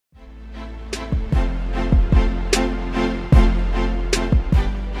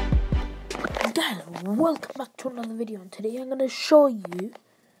Welcome back to another video, and today I'm going to show you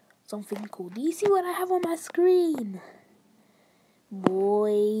something cool. Do you see what I have on my screen?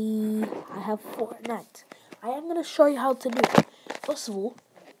 Boy, I have Fortnite. I am going to show you how to do it. First of all,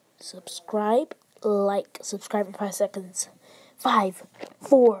 subscribe in 5 seconds. 5,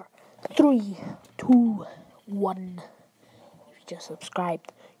 4, 3, 2, 1. If you just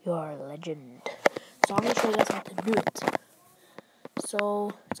subscribed, you're a legend. So I'm going to show you guys how to do it.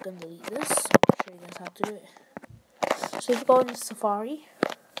 So it's going to delete this. Show you guys how to do it. So if you go into Safari,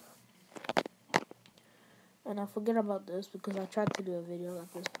 and I forget about this because I tried to do a video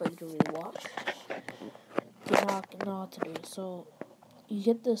like this, but you don't really watch. Okay, now I know how to do it. So you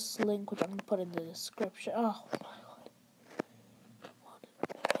get this link, which I'm gonna put in the description. Oh my god!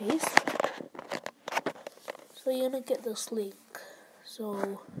 Paste. So you're gonna get this link.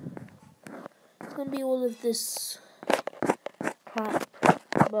 So it's gonna be all of this crap.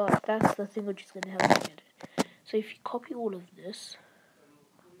 But that's the thing which is going to help you get it. So if you copy all of this,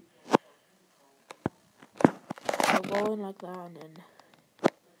 so go in like that and then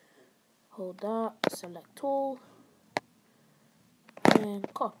hold that, select all,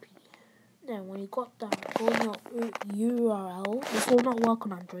 and copy. Then when you got that, go in your URL. This will not work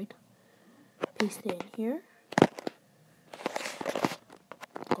on Android. Paste it in here.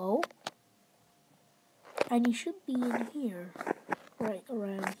 Go. And you should be in here. Right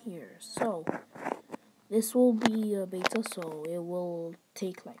around here. So this will be a beta, so it will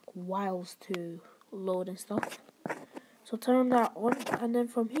take like whiles to load and stuff. So turn that on, and then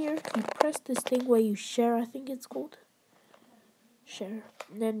from here you press this thing where you share, I think it's called share,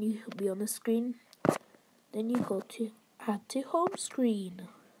 and then you'll be on the screen. Then you go to add to home screen.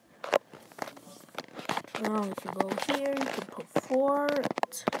 Now if you go here, you can put Fortnite.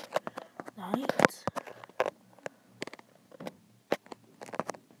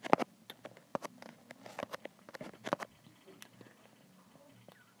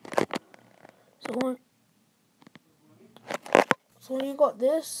 So when you got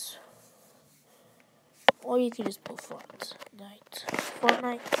this, or you can just put Fortnite,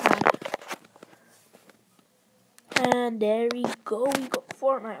 and there we go. We got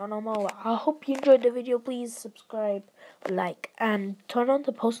Fortnite on our mobile. I hope you enjoyed the video. Please subscribe, like, and turn on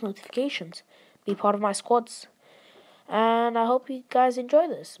the post notifications. Be part of my squads, and I hope you guys enjoy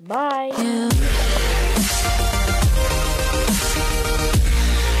this. Bye.